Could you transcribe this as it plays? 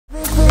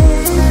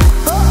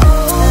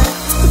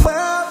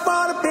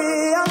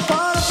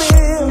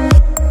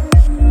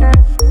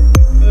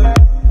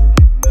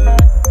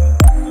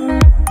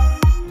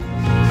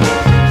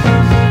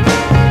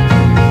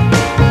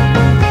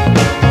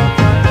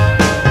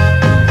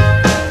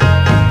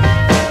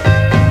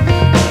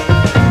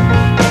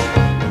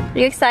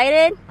You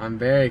excited? I'm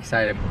very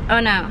excited. Oh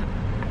no,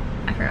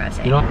 I forgot what to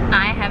say. You know,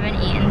 I haven't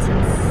eaten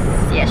since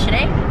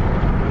yesterday,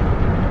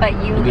 but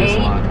you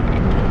ate.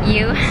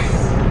 You?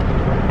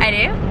 I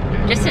do?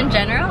 Just in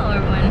general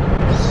or when?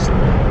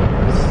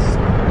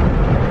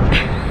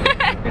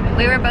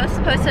 We were both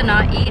supposed to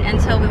not eat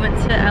until we went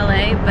to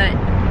LA, but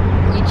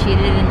you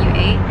cheated and you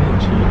ate.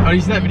 Oh,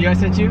 you see that video I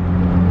sent you?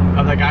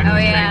 Of the guy who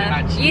was trying to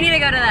not cheat? You need to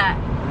go to that.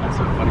 That's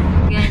so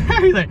funny. Yeah.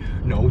 He's like,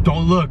 no,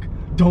 don't look.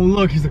 Don't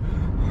look. He's like,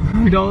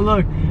 don't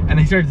look. And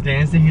he starts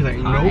dancing. He's like,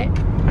 nope.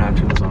 And I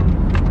turn this on.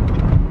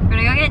 We're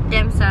gonna go get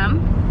dim sum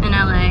in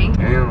LA.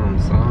 Damn,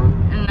 son.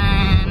 And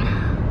then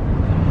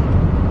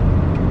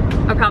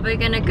we're probably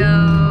gonna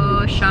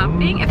go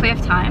shopping if we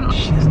have time.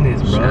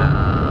 Shizness,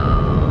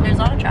 bro. There's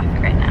a lot of traffic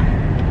right now.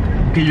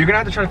 Okay, you're gonna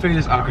have to try to figure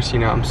this out,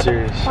 Christina. I'm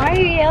serious. Why are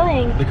you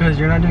yelling? Because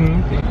you're not doing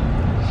anything.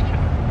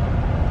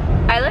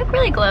 I look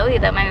really glowy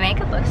though. My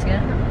makeup looks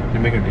good. Your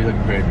makeup, you look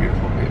very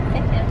beautiful, baby.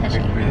 Thank you. Touch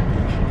you.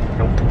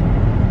 Nope.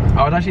 I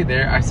was actually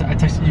there. I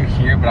texted you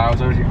here, but I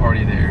was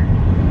already there.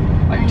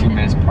 Like 2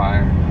 minutes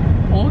prior.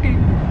 Okay.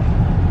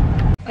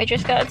 We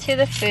just got to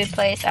the food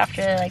place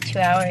after like 2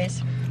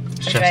 hours of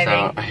Stressed driving.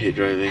 out. I hate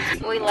driving.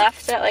 We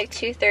left at like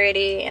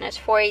 2:30 and it's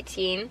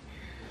 4:18.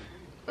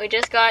 We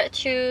just got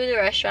to the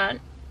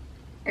restaurant.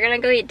 We're gonna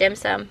go eat dim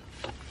sum.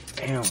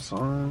 Damn,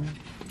 son.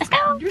 Let's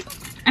go.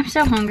 I'm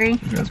so hungry.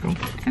 Okay, let's go.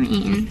 I'm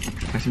eating.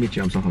 Nice to meet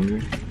you. I'm so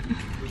hungry.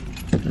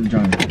 I'm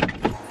Johnny.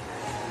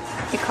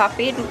 You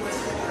copied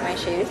my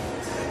shoes.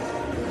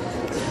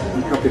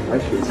 You copied my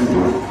shoes.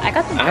 I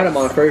got them. I had them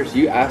on first.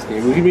 You asked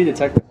me. We can read the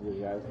text message,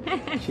 you guys.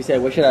 She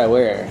said, "What should I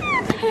wear?"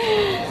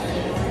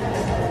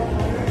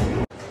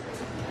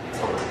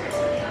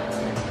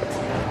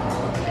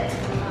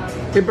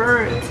 It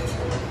burns.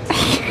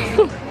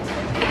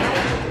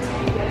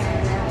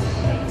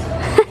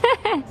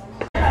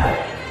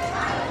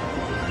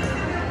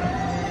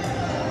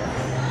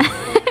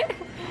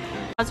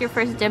 How's your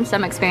first dim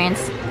sum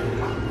experience?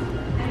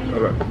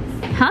 Okay.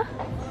 Huh?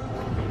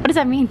 What does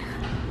that mean?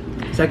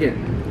 Second.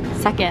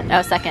 Second.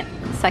 Oh, second.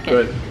 Second.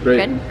 Good.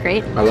 Great. Good.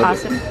 Great. I love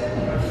awesome. it.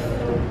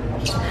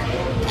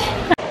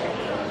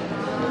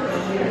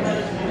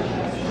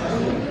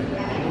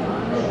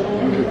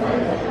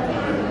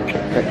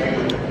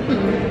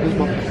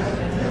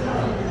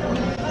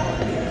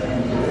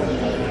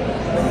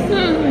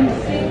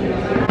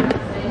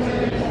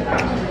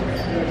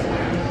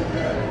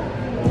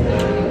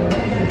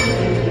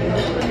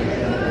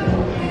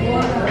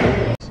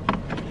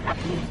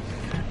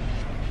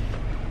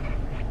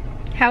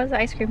 How was the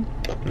ice cream?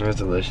 It was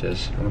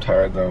delicious. I'm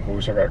tired though, but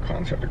we still got a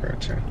concert to go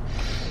to.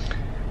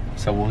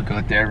 So we'll go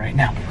there right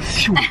now.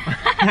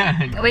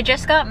 We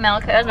just got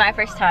milk. It was my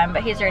first time,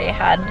 but he's already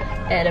had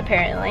it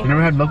apparently. You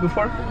never had milk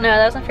before? No,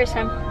 that was my first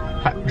time.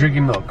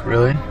 Drinking milk,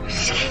 really?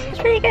 It's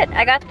pretty good.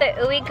 I got the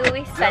ooey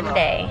gooey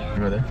sundae.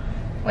 You go there?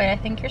 Wait, I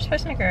think you're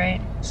supposed to go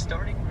right.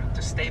 Starting route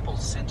to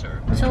Staples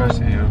Center. I'm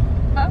trusting you.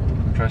 Huh?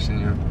 I'm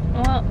trusting you.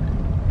 Well,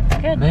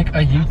 good. Make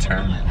a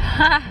U-turn.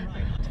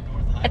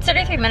 It's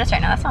 33 minutes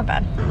right now. That's not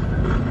bad.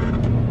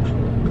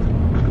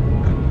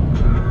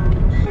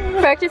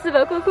 Practice the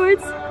vocal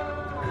cords.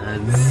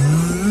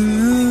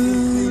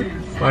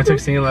 Well, I took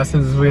singing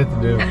lessons. This is what we have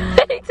to do.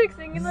 I took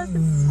singing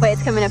lessons. Wait,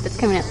 it's coming up. It's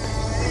coming up.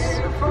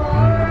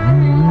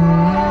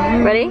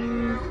 Ready?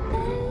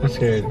 I'm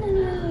scared.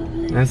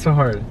 That's so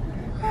hard.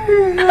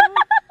 I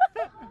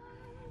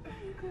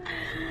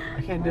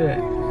can't do it.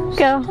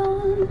 Go.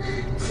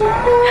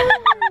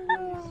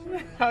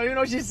 I don't even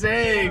know what she's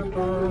saying.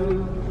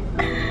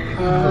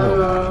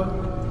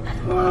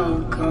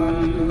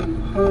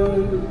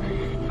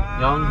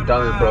 Young,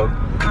 Dumb, and Broke.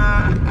 I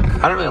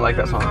don't really like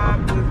that song though.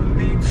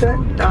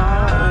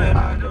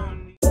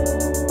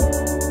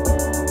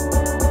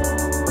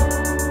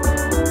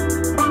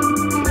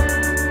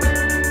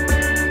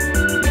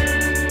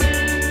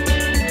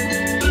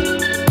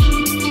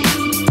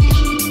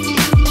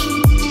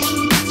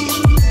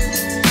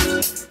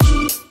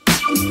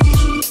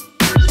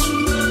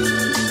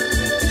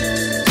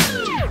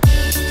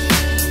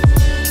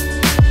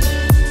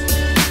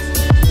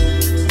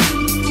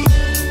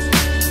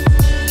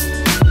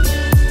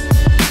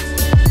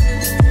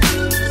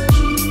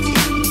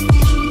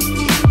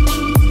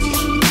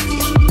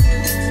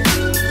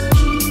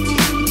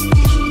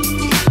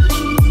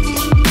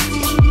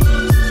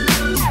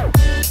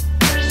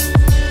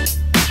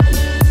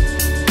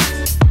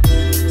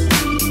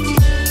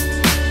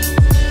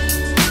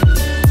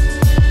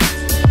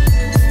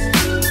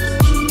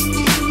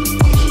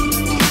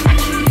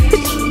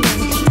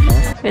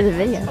 There's a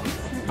video.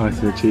 Oh, I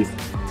see the teeth.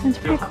 That's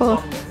pretty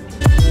cool.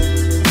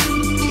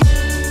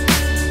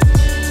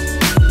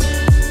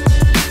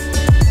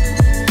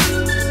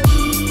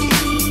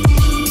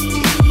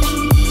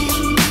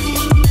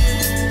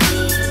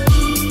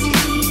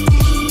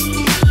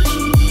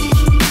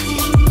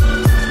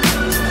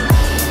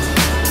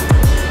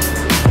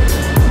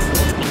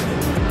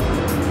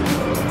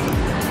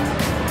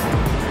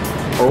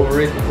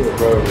 Over it,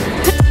 bro.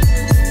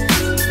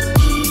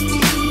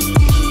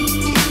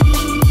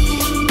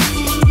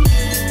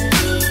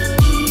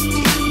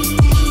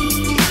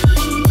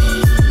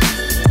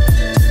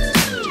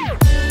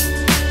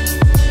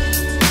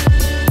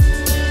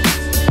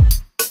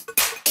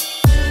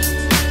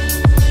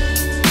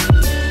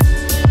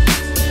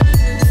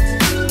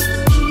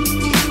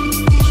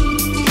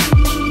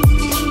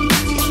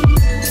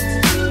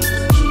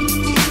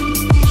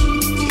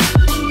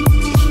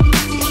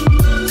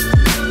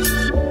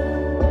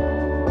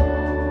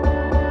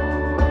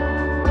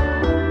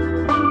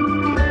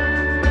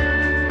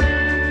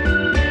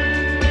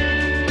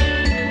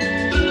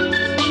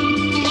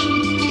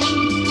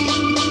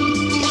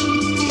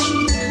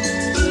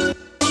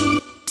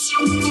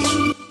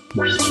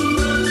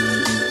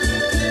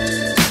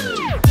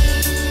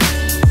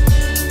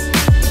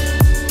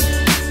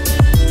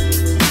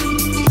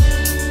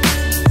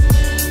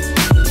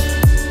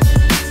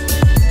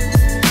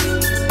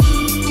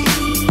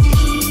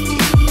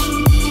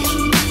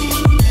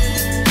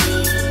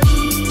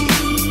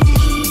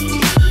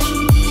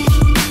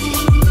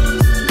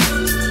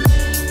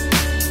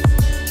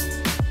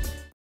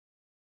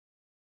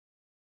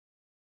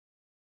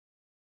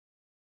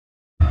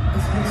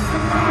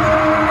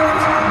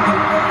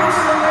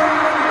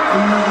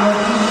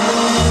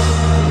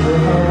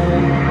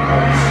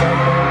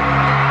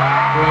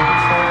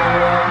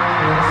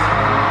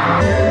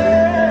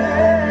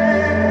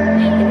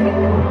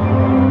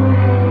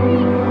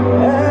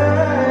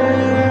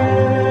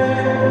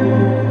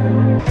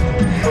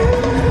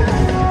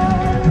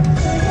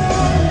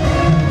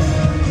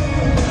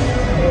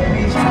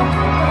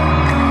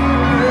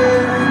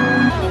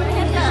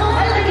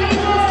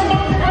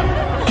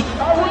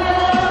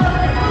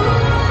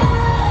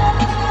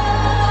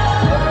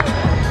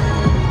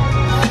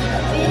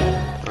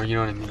 Or you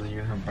know what I mean? Like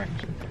you're gonna have bright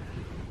shit.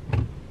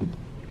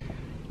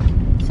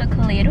 So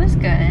Khalid was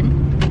good.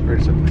 Where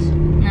is this?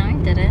 No, I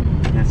didn't.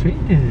 Yes, we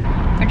did.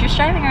 We're just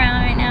driving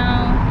around right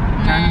now.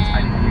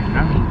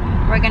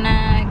 And we're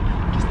gonna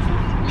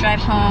drive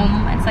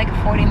home. It's like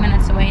 40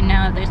 minutes away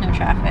now. There's no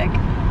traffic.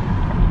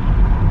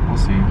 We'll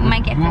see. We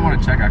might get food. Want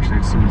to check actually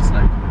to see what it's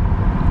like.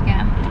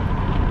 Yeah.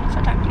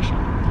 So talk to you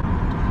soon.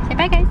 Say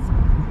bye, guys.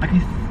 Bye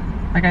guys.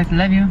 Bye guys.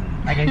 Love you.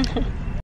 Bye guys.